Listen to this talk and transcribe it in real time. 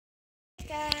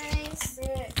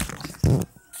Sit.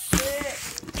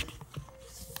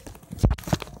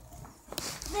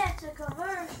 That's a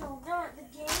commercial, not the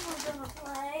game we're gonna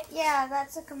play. Yeah,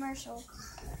 that's a commercial.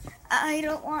 I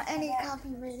don't want any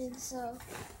copyrighted, so.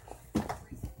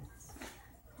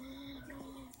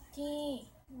 1,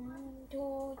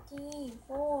 2, 3,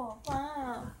 4,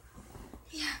 5.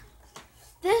 Yeah.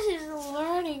 This is a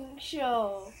learning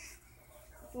show.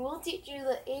 We'll teach you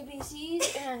the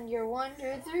ABCs and your 1, 2,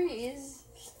 3s.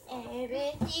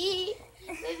 ABC,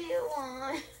 baby,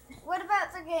 1. What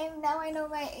about the game? Now I know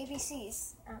my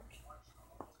ABCs. Ouch.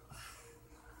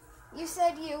 You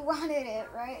said you wanted it,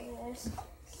 right? Yes.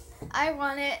 I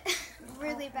want it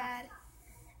really bad.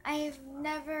 I have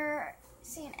never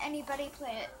seen anybody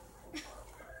play it.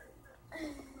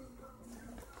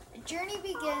 The journey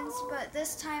begins, but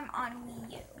this time on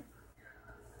Wii U.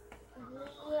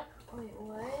 Wait,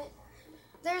 what?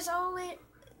 There's already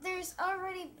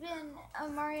been a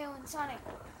Mario and Sonic,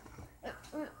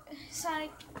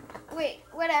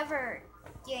 whatever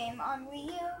game on Wii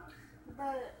U.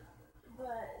 But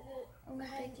it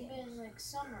hadn't been like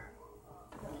summer.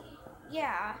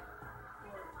 Yeah.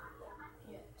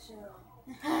 Yeah, so.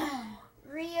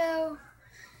 Rio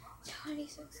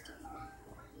 2016.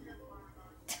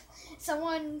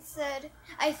 Someone said,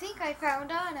 I think I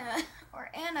found Anna, or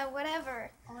Anna,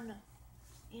 whatever. Anna,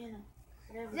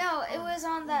 whatever. No, it was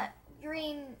on that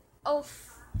green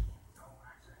oaf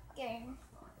game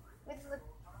with the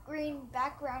green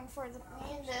background for the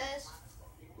pandas.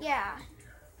 Yeah.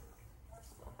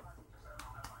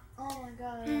 Oh my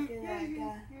god, look at that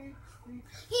guy.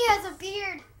 He has a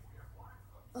beard.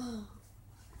 Oh.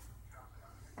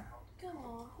 Come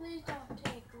on, please don't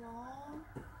take long.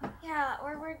 Yeah,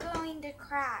 or we're going to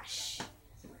crash.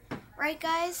 Right,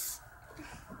 guys?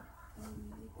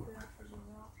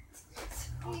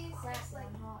 Please, like,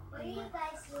 what are you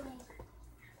guys doing?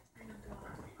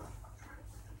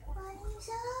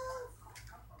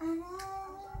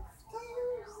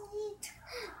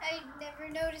 I never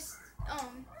noticed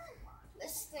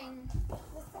this thing.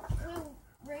 This blue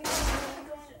ring.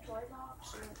 Toy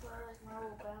box or play like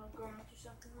Marvel Battlegrounds or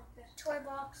something like that? Toy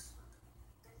box.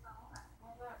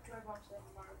 What about Toy box like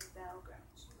Marvel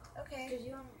Battlegrounds? Okay. Because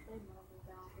you haven't played Marvel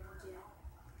Battlegrounds yet.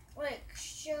 Like,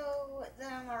 show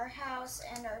them our house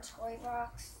and our toy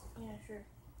box. Yeah, sure.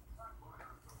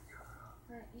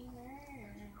 Or email.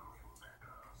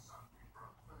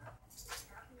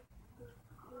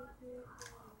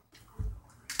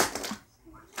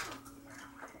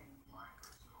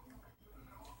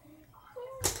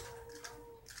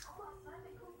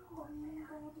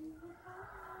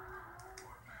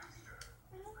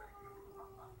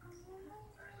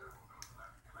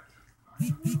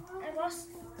 I lost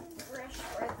the brush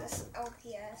for this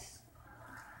LPS.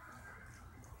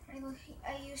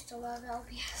 I used to love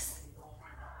LPS.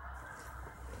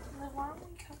 Well, why don't we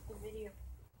cut the video?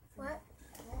 What?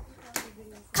 Why don't we cut the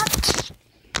video? Cut!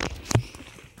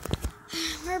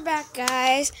 We're back,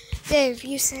 guys. Dave,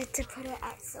 you said to put it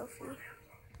at Sophie.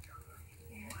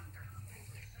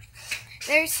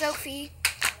 There's Sophie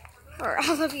for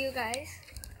all of you guys.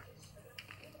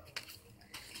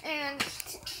 And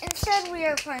instead we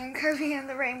are playing Kirby and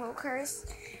the Rainbow Curse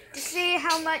to see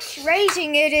how much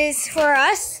raging it is for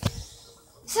us.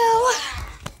 So,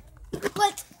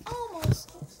 but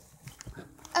almost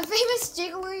a famous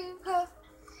Jigglypuff.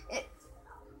 It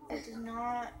does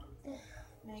not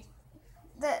make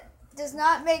That does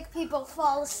not make people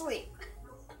fall asleep.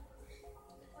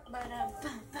 but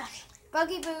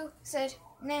Buggy Boo said,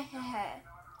 "Nah."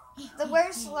 The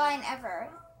worst line ever.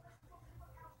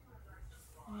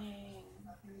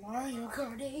 Mario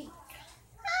Kart 8.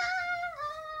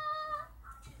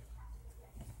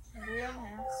 Real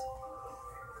house.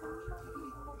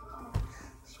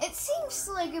 It seems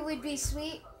like it would be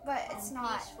sweet, but it's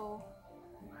not. Peaceful.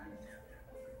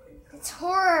 It's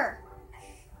horror.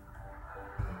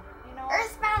 You know,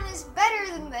 Earthbound is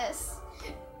better than this.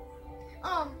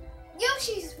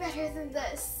 Yoshi's better than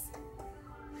this.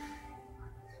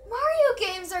 Mario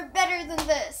games are better than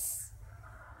this.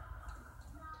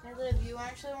 hey Liv, you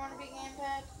actually want to be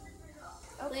gamepad?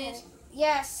 Okay. Please?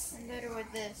 Yes. I'm better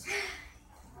with this.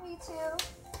 Me too.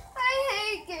 I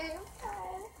hate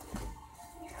gamepad.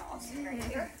 Right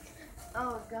here.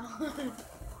 Oh god.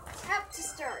 Tap to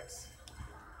start.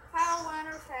 File 1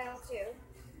 or file 2.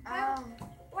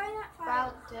 Why not file?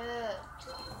 About the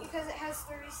Because it has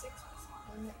 36%.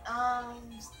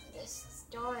 this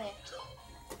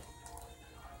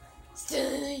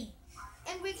story.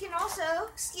 And we can also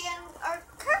scan our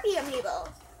Kirby amiibo.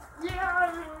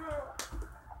 Yeah.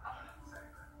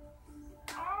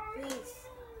 Please.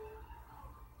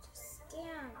 Just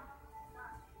scan.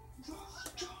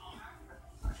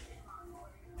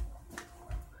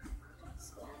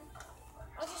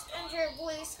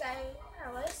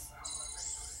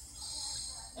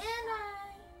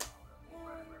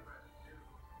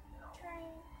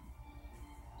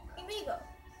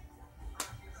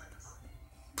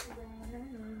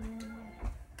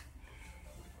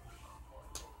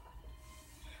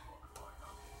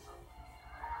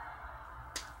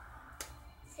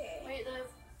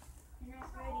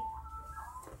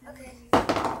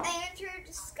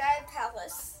 entered Sky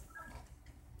Palace.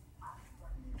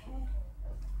 Okay.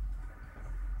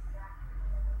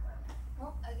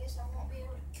 Well, I guess I won't be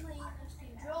able to clean this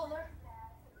controller,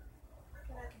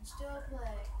 but I can still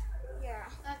play. Yeah.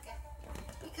 Okay.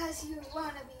 Because you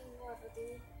want to be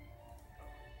lovely.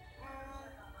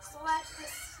 Select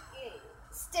this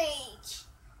stage.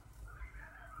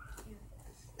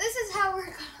 This is how we're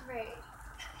gonna raid.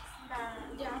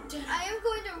 I am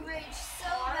going to rage so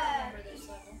I bad. remember this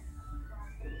level.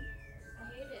 I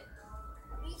hate it.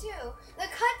 Me too. The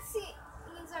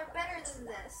cutscenes are better than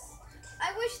this.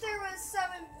 I wish there was some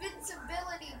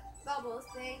invincibility bubble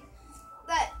thing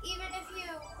that even if you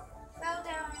fell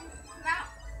down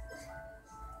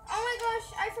oh my gosh,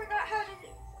 I forgot how to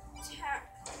attack.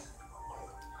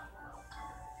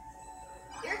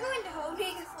 You're going to hold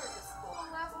me for the school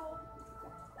level.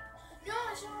 No,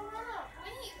 it's all wrong.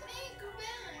 Wait, go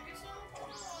back. It's all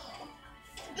wrong.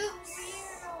 Oops.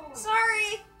 Weirdo. Sorry.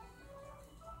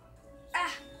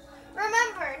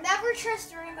 Remember, never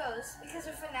trust rainbows because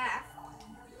of FNAF.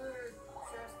 Never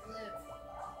trust live.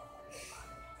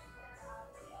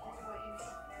 That's what you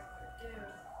should never do.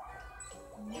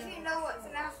 If you know what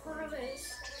FNAF world is.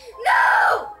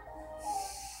 No!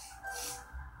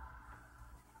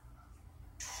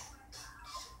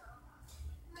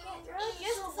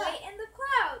 Just fight in the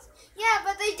clouds. Yeah,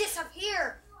 but they disappear.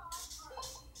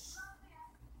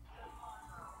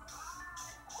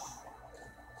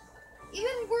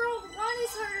 Even World 1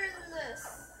 is harder than this.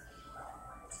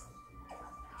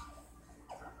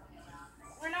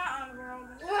 We're not on World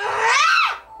 1.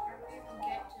 How do we even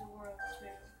get to World 2?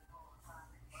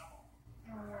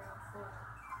 Or World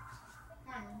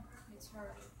 4? It's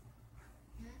harder.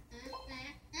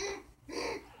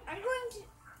 I'm going to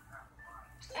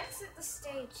exit the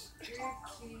stage. You're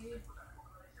cute.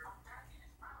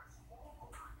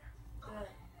 Good.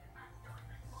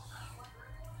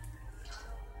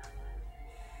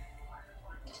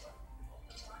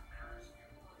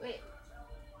 Wait,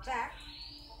 back.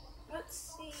 Let's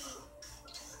see.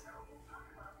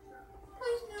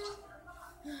 Please no.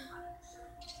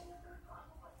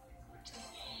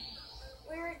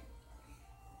 Where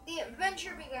the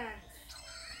adventure began.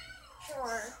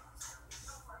 Sure.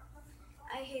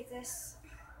 I hate this.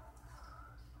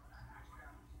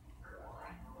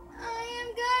 I am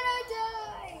gonna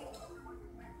die.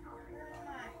 Where am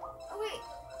I? Oh wait,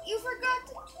 you forgot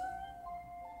to...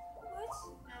 What?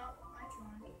 No, I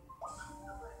tried.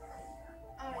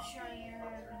 I was showing you how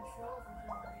to control for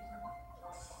some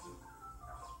reason.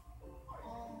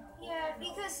 Yeah,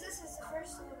 because this is the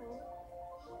first level.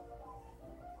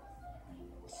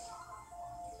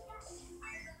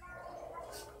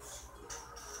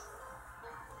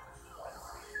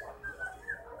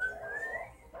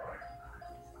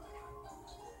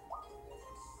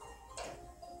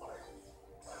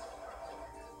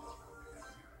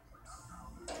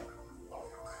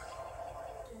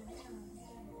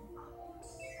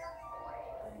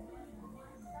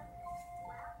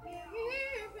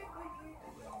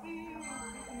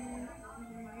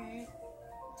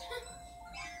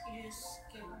 You just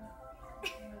skip where the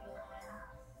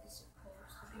line is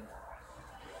supposed to be.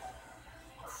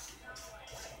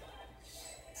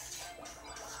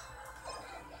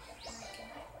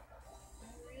 Okay. I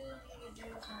really need to do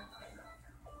something.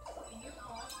 Can you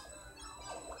pause?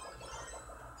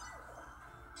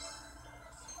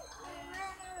 I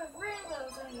ran out of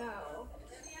rainbows, I know.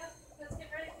 Let's get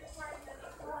ready for party.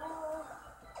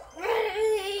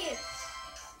 Ready!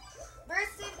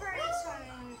 Birthday party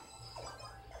time.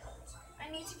 I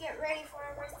need to get ready for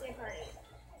a birthday party.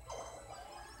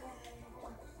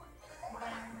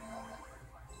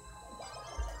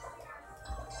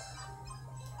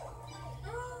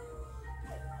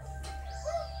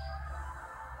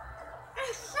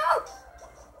 No!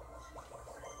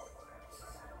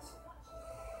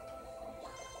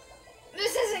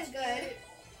 This isn't good.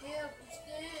 Yeah, it's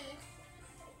good.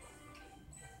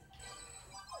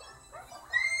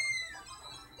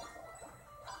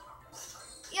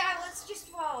 Yeah, let's just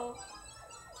fall.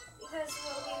 Because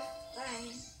we'll be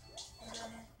fine.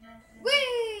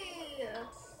 Whee!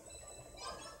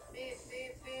 Beep,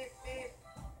 beep, beep, beep.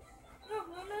 No,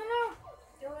 no, no, no.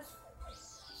 There was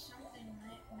something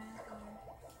magical.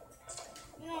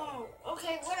 No.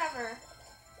 Okay, whatever.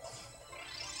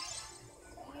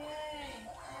 Yay!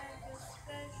 I have a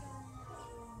special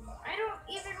move. I don't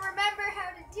even remember how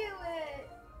to do it.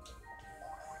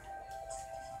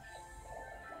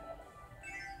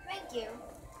 Thank you.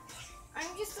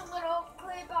 I'm just a little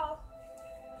clay ball.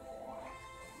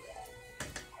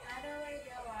 How do I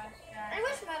go outside? I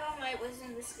wish Metal Knight was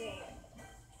in this game.